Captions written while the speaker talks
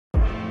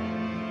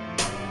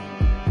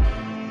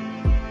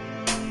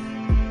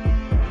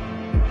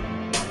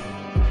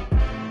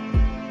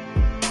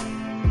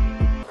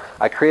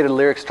I created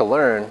Lyrics to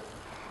Learn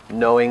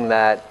knowing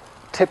that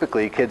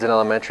typically kids in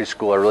elementary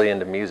school are really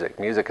into music.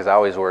 Music has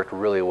always worked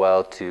really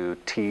well to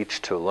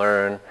teach, to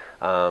learn,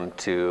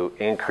 to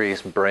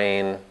increase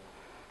brain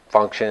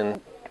function.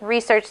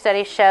 Research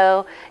studies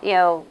show,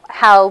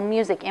 how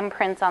music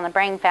imprints on the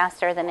brain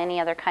faster than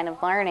any other kind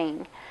of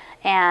learning.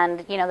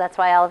 And, that's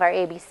why all of our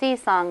ABC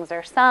songs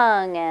are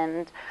sung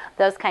and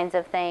those kinds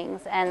of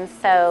things. And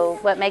so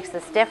what makes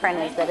this different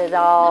is that it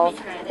all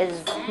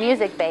is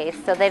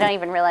music-based, so they don't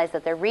even realize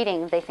that they're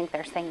reading, they think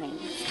they're singing.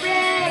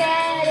 Spread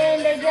out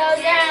and they go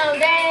down,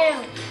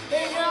 down.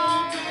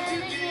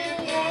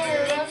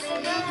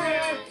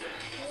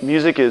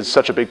 Music is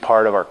such a big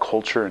part of our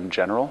culture in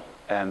general,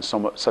 and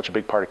such a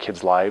big part of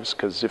kids' lives,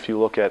 because if you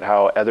look at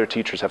how other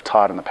teachers have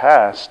taught in the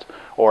past,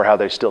 or how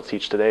they still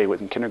teach today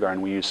in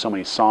kindergarten, we use so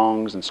many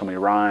songs and so many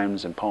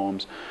rhymes and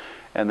poems,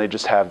 and they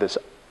just have this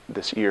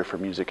ear for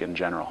music in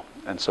general.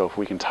 And so if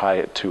we can tie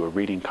it to a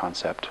reading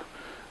concept,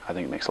 I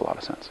think it makes a lot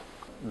of sense.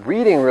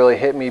 Reading really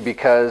hit me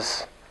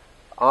because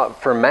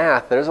for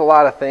math, there's a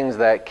lot of things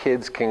that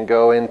kids can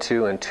go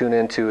into and tune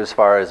into as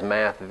far as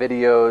math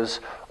videos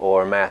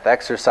or math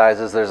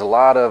exercises. There's a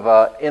lot of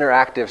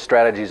interactive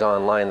strategies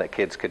online that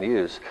kids could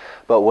use.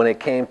 But when it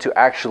came to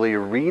actually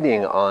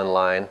reading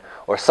online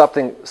or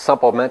something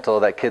supplemental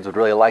that kids would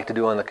really like to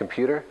do on the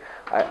computer,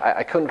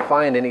 I couldn't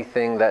find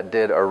anything that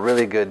did a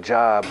really good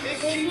job.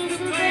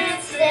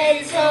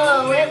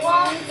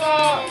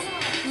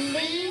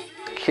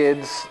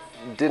 Kids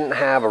didn't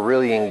have a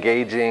really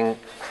engaging,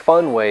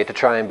 fun way to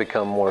try and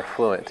become more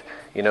fluent.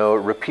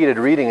 Repeated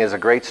reading is a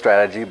great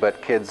strategy,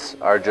 but kids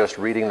are just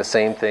reading the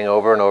same thing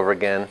over and over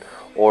again,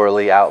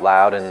 orally out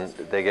loud, and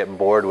they get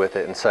bored with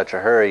it in such a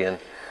hurry. And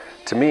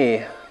to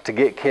me, to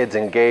get kids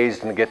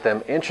engaged and get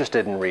them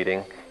interested in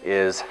reading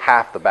is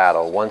half the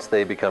battle. Once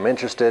they become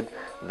interested,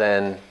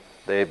 then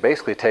they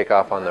basically take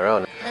off on their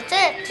own. That's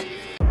it.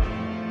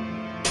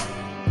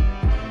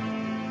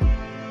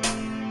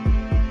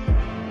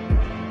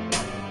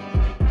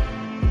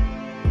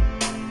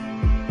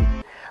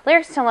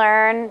 Lyrics to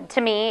Learn,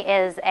 to me,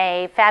 is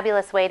a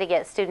fabulous way to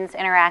get students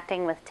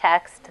interacting with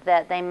text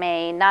that they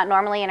may not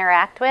normally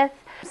interact with.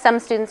 Some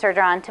students are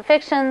drawn to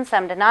fiction,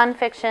 some to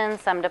nonfiction,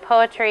 some to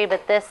poetry,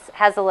 but this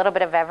has a little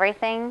bit of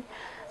everything.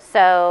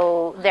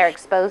 So they're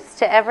exposed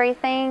to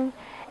everything,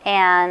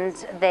 and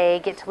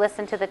they get to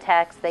listen to the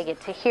text, they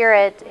get to hear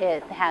it,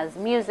 it has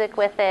music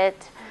with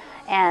it,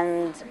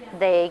 and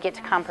they get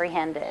to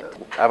comprehend it.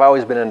 I've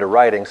always been into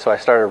writing, so I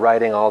started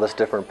writing all this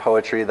different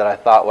poetry that I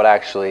thought would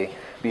actually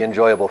be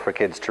enjoyable for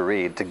kids to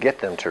read, to get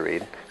them to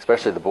read,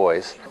 especially the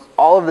boys.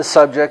 All of the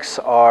subjects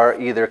are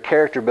either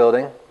character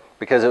building,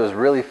 because it was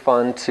really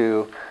fun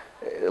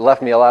it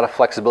left me a lot of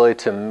flexibility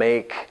to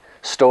make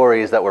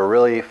stories that were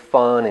really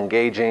fun,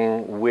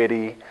 engaging,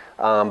 witty,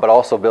 but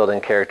also building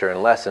character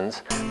and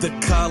lessons. The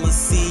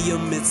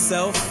Coliseum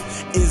itself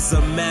is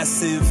a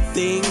massive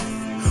thing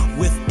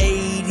with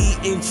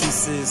 80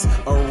 entrances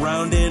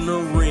around in a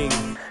ring.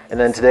 And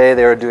then today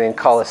they were doing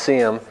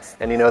Coliseum,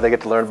 and they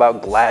get to learn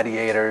about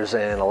gladiators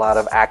and a lot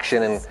of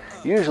action, and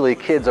usually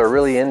kids are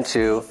really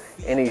into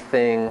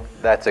anything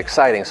that's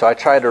exciting. So I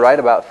tried to write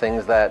about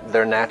things that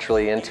they're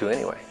naturally into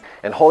anyway.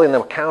 And holding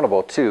them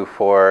accountable too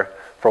for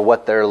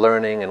what they're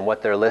learning and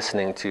what they're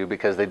listening to,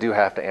 because they do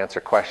have to answer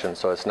questions.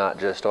 So it's not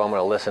just, I'm going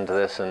to listen to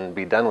this and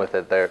be done with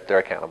it. They're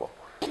accountable.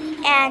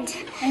 And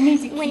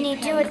when you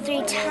do it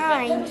 3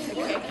 times,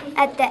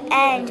 at the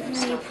end,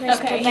 when you push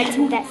the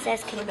button that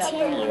says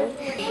continue,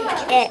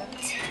 it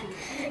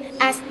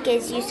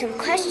gives you some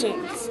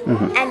questions,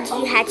 and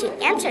you had to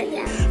answer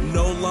them.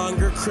 No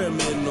longer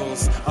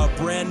criminals, a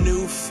brand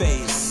new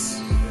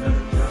face.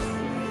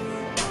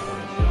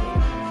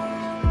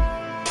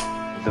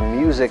 The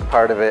music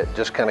part of it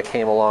just kind of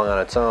came along on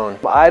its own.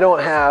 I don't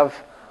have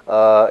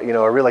a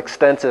real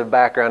extensive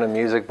background in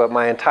music, but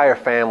my entire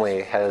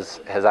family has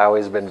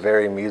always been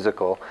very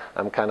musical.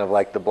 I'm kind of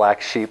like the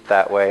black sheep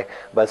that way,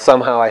 but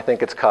somehow I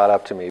think it's caught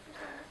up to me.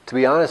 To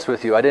be honest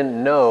with you, I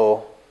didn't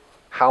know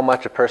how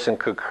much a person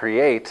could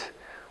create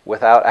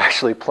without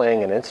actually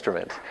playing an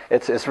instrument.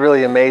 It's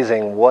really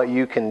amazing what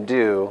you can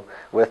do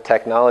with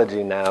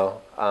technology now.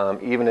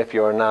 Even if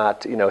you're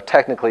not,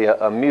 technically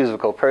a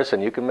musical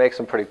person, you can make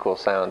some pretty cool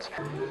sounds.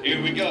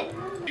 Here we go.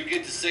 You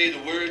get to say the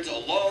words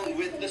along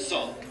with the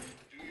song.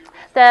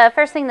 The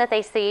first thing that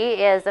they see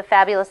is a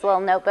fabulous little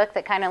notebook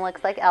that kind of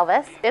looks like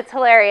Elvis. It's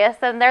hilarious,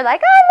 and they're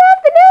like, I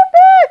love the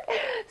notebook!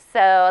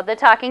 So the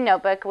talking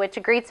notebook,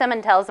 which greets them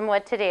and tells them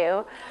what to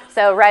do.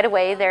 So right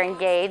away they're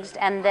engaged,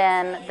 and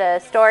then the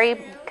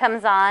story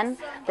comes on.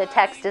 The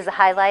text is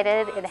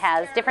highlighted. It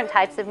has different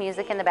types of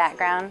music in the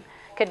background.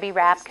 Could be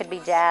rap, could be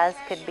jazz,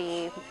 could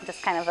be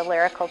just kind of a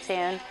lyrical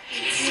tune.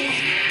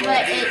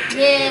 But it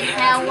did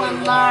have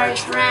one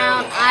large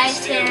round eye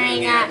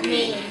staring at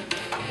me.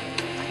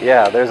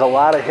 Yeah, there's a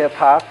lot of hip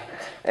hop,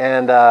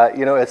 and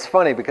it's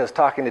funny because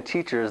talking to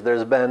teachers,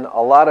 there's been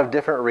a lot of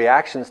different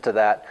reactions to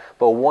that,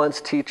 but once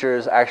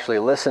teachers actually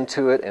listen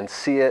to it and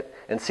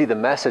see the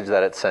message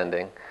that it's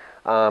sending,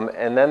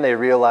 and then they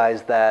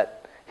realize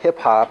that hip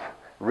hop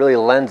really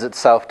lends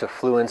itself to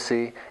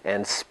fluency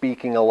and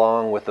speaking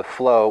along with the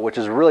flow, which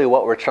is really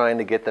what we're trying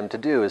to get them to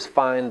do, is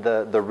find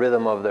the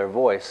rhythm of their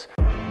voice.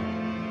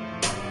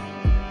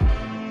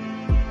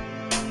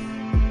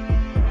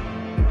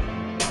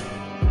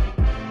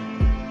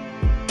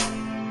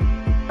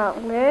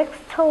 Lyrics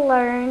to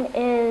Learn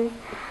is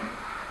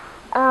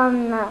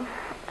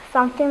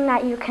something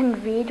that you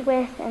can read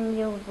with, and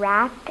you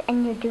rap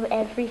and you do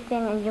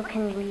everything, and you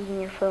can read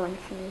in your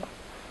fluency.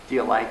 Do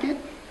you like it?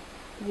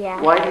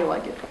 Yeah. Why do you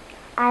like it?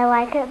 I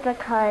like it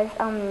because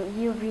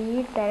you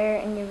read better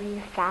and you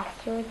read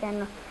faster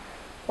than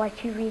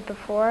what you read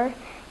before.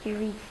 You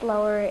read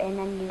slower and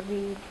then you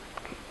read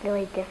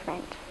really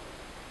different.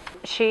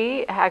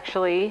 She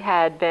actually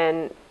had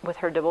been, with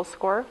her Dibble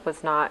score,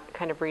 was not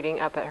kind of reading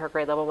up at her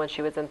grade level when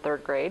she was in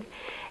 3rd grade,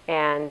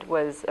 and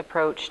was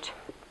approached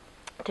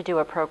to do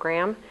a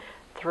program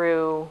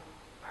through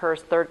her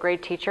 3rd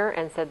grade teacher,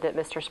 and said that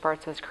Mr.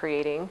 Spartz was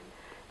creating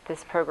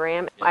this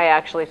program. I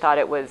actually thought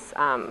it was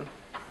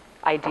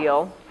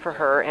ideal for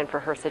her and for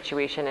her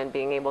situation and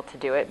being able to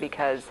do it,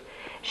 because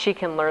she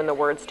can learn the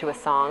words to a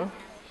song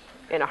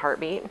in a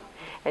heartbeat,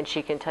 and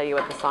she can tell you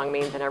what the song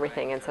means and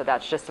everything, and so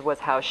that's just was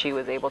how she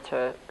was able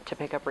to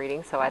pick up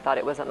reading. So I thought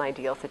it was an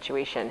ideal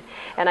situation,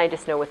 and I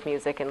just know with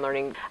music and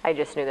learning, I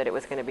just knew that it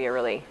was going to be a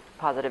really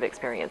positive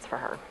experience for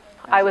her.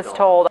 I was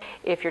told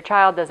if your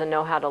child doesn't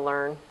know how to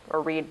learn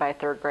or read by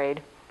 3rd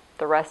grade,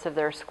 the rest of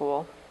their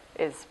school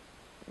is,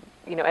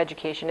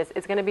 education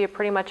is going to be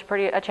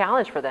a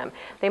challenge for them.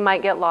 They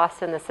might get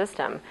lost in the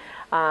system,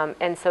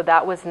 and so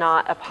that was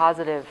not a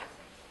positive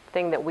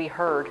thing that we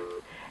heard.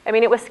 I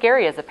mean, it was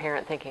scary as a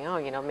parent, thinking,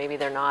 maybe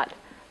they're not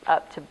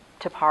up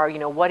to par.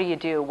 What do you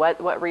do?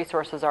 What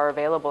resources are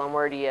available, and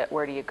where do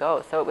you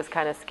go? So it was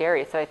kind of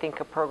scary. So I think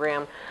a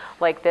program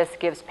like this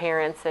gives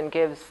parents and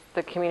gives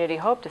the community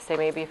hope to say,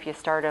 maybe if you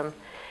start them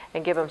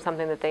and give them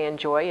something that they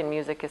enjoy, and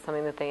music is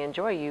something that they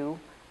enjoy, you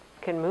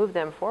can move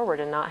them forward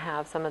and not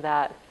have some of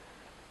that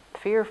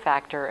fear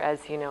factor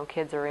as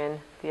kids are in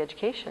the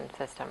education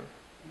system.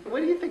 What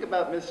do you think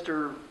about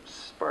Mr.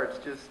 Spartz,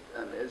 just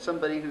as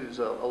somebody who's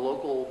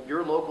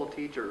your local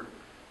teacher,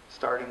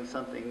 starting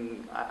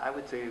something, I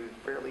would say,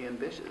 fairly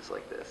ambitious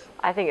like this?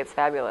 I think it's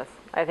fabulous.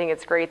 I think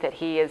it's great that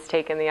he has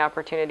taken the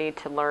opportunity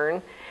to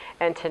learn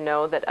and to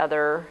know that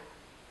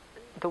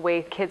the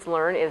way kids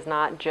learn is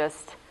not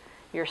just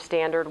your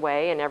standard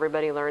way, and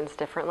everybody learns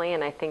differently.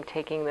 And I think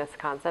taking this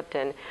concept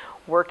and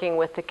working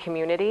with the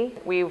community,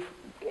 we've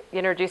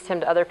introduced him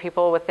to other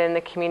people within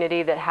the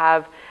community that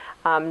have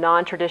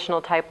non-traditional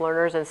type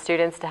learners and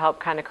students to help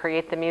kind of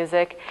create the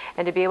music,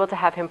 and to be able to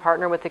have him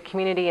partner with the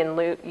community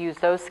and use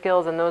those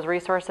skills and those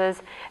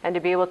resources, and to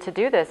be able to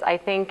do this, I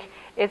think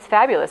it's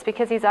fabulous,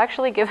 because he's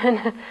actually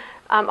given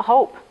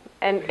hope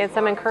and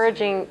some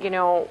encouraging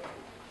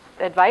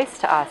advice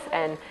to us,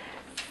 and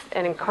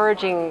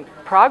encouraging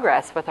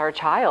progress with our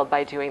child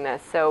by doing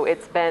this. So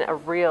it's been a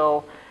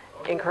real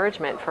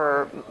encouragement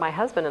for my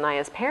husband and I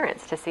as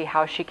parents to see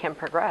how she can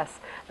progress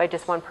by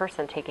just one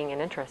person taking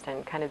an interest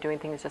and kind of doing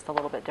things just a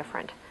little bit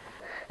different.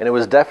 And it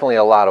was definitely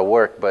a lot of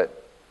work,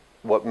 but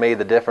what made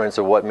the difference,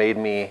 or what made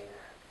me,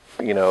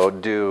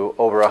 do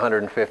over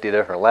 150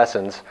 different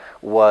lessons,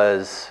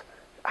 was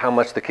how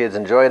much the kids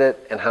enjoyed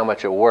it and how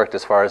much it worked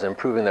as far as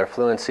improving their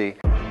fluency.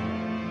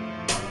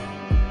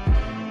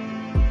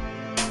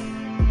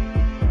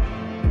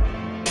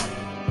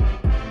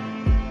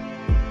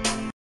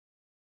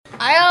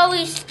 I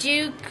always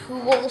do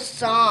cool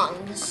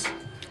songs.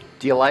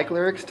 Do you like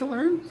Lyrics to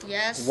Learn?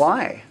 Yes.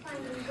 Why?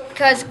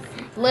 Because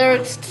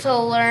Lyrics to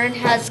Learn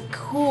has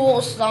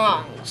cool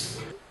songs.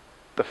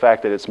 The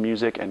fact that it's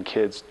music and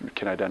kids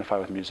can identify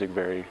with music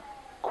very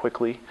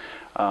quickly,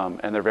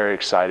 and they're very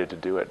excited to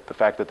do it. The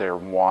fact that they're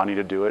wanting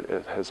to do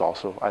it has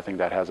also, I think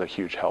that has a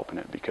huge help in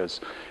it,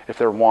 because if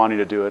they're wanting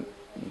to do it,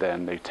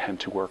 then they tend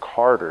to work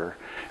harder,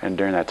 and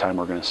during that time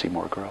we're going to see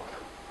more growth.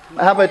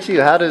 How about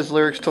you? How does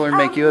Lyrics to Learn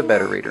make you a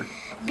better reader?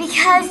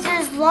 Because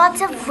there's lots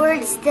of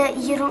words that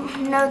you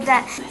don't know,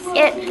 that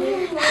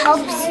it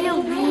helps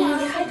you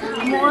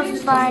be more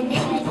fun,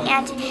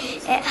 and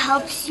it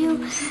helps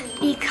you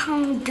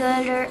become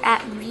gooder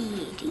at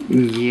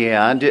reading.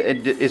 Yeah.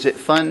 Is it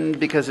fun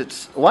because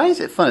it's... Why is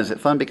it fun? Is it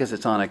fun because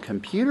it's on a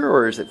computer,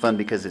 or is it fun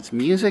because it's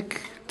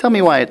music? Tell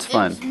me why it's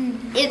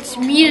fun. It's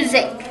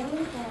music.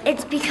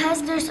 It's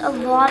because there's a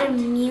lot of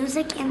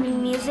music, and the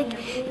music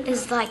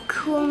is like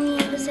cool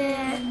music.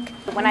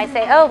 When I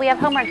say, we have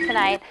homework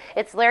tonight,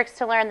 it's Lyrics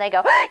to Learn, they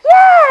go,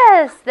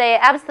 yes! They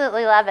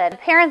absolutely love it.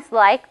 Parents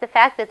like the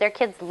fact that their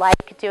kids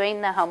like doing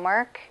the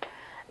homework,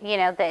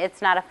 that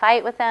it's not a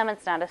fight with them,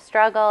 it's not a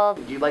struggle.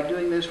 Do you like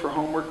doing this for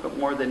homework, but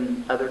more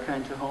than other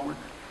kinds of homework?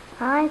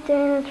 I like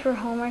doing this for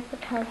homework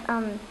because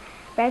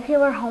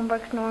regular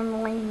homework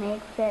normally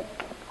makes it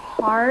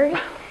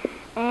hard,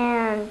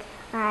 and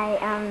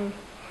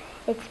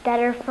it's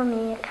better for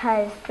me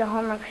because the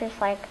homework's just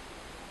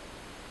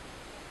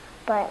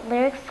but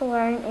Lyrics to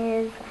Learn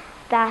is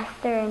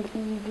faster and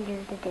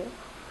easier to do.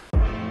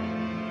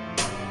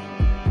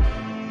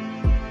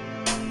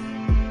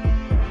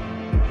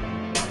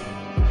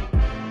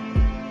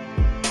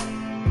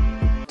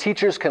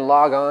 teachers can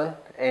log on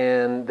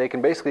and they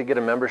can basically get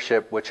a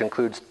membership which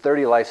includes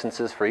 30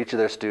 licenses for each of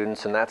their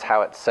students, and that's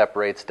how it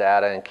separates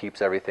data and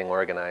keeps everything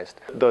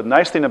organized. The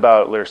nice thing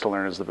about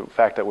Lyrics2Learn is the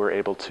fact that we're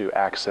able to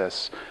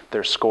access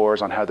their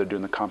scores on how they're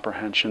doing the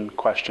comprehension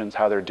questions,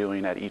 how they're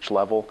doing at each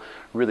level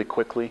really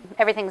quickly.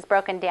 Everything's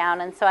broken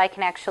down, and so I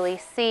can actually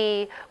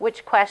see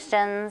which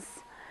questions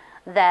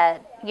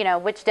that,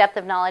 which depth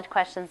of knowledge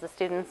questions the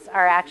students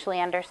are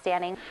actually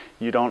understanding.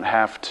 You don't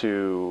have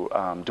to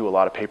do a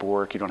lot of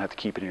paperwork. You don't have to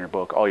keep it in your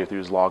book. All you have to do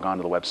is log on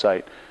to the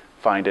website,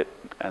 find it,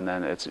 and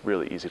then it's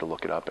really easy to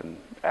look it up and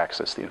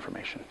access the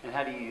information. And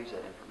how do you use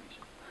that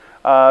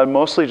information?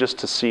 Mostly just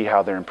to see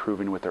how they're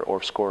improving with their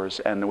ORF scores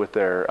and with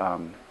their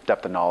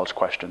depth of knowledge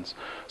questions.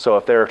 So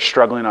if they're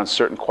struggling on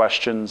certain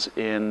questions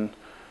in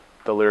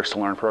the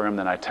Lyrics2Learn program,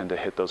 then I tend to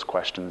hit those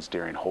questions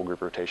during whole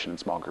group rotation and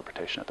small group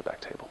rotation at the back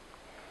table.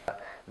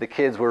 The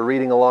kids were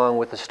reading along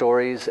with the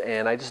stories,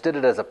 and I just did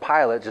it as a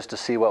pilot just to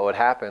see what would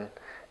happen.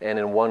 And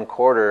in one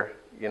quarter,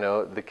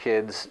 the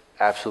kids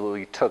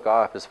absolutely took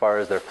off as far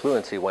as their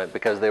fluency went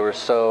because they were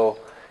so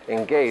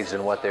engaged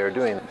in what they were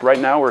doing. Right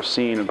now we're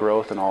seeing a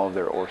growth in all of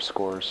their ORF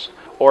scores.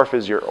 ORF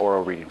is your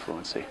oral reading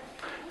fluency.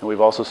 And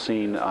we've also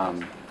seen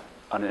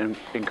an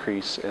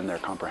increase in their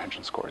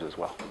comprehension scores as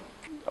well.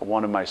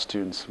 One of my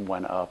students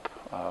went up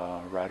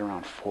right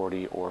around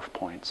 40 ORF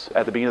points.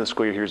 At the beginning of the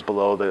school year, he was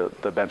below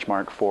the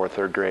benchmark for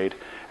third grade.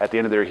 At the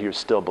end of the year, he was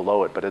still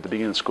below it, but at the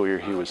beginning of the school year,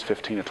 he was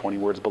 15 to 20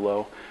 words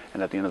below,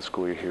 and at the end of the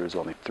school year, he was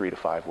only 3 to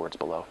 5 words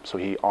below. So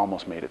he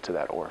almost made it to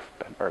that ORF,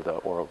 or the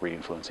oral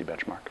reading fluency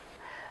benchmark.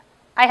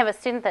 I have a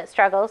student that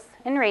struggles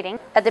in reading.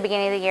 At the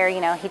beginning of the year,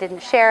 he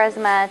didn't share as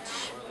much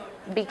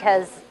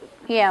because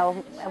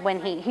when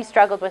he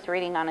struggled with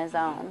reading on his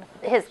own.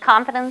 His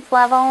confidence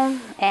level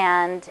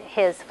and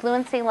his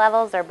fluency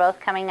levels are both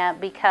coming up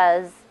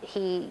because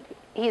he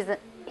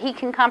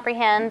can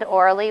comprehend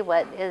orally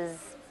what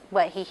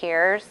he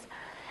hears.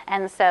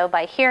 And so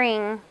by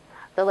hearing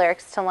the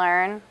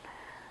Lyrics2Learn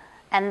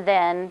and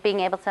then being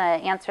able to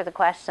answer the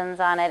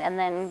questions on it and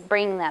then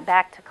bringing that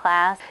back to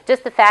class,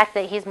 just the fact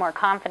that he's more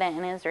confident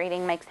in his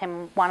reading makes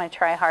him want to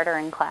try harder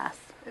in class.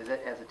 Is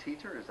that, as a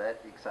teacher, is that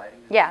exciting?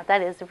 Yeah,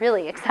 that is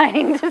really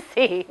exciting to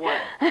see.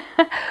 Why?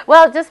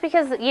 Well, just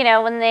because,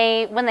 when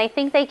they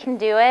think they can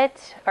do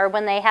it, or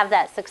when they have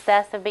that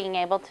success of being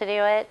able to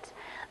do it,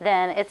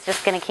 then it's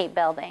just going to keep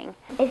building.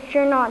 If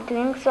you're not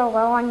doing so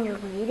well on your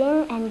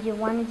reading and you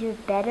want to do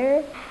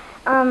better,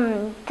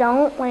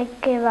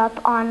 don't give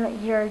up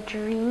on your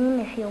dream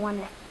if you want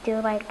to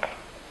do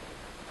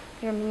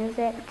your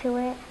music to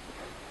it.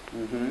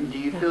 Mm-hmm. Do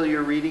you feel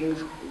your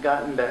reading's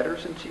gotten better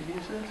since you've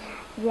used this?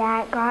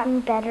 Yeah, it gotten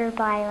better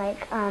by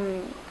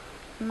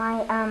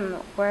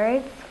my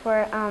words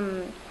were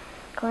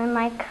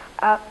going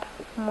up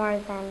more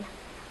than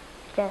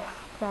just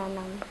the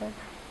number.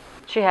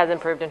 She has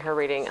improved in her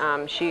reading.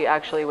 She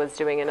actually was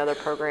doing another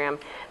program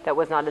that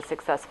was not as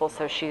successful,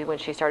 so when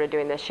she started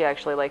doing this, she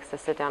actually likes to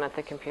sit down at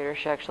the computer.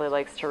 She actually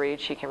likes to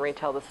read. She can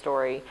retell the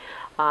story.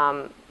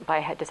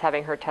 By just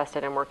having her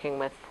tested and working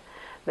with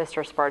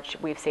Mr. Spartz,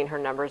 we've seen her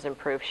numbers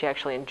improve. She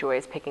actually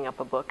enjoys picking up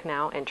a book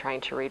now and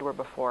trying to read where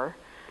before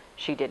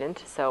she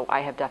didn't. So I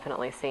have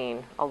definitely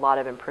seen a lot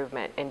of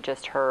improvement in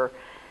just her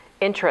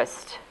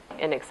interest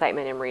and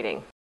excitement in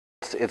reading.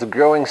 It's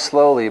growing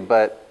slowly,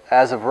 but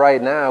as of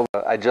right now,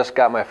 I just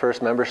got my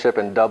first membership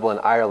in Dublin,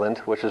 Ireland,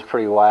 which is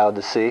pretty wild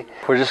to see.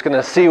 We're just going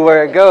to see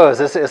where it goes.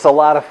 It's a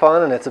lot of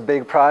fun and it's a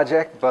big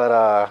project,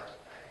 but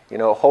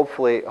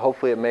hopefully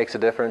it makes a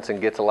difference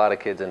and gets a lot of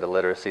kids into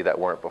literacy that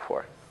weren't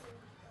before.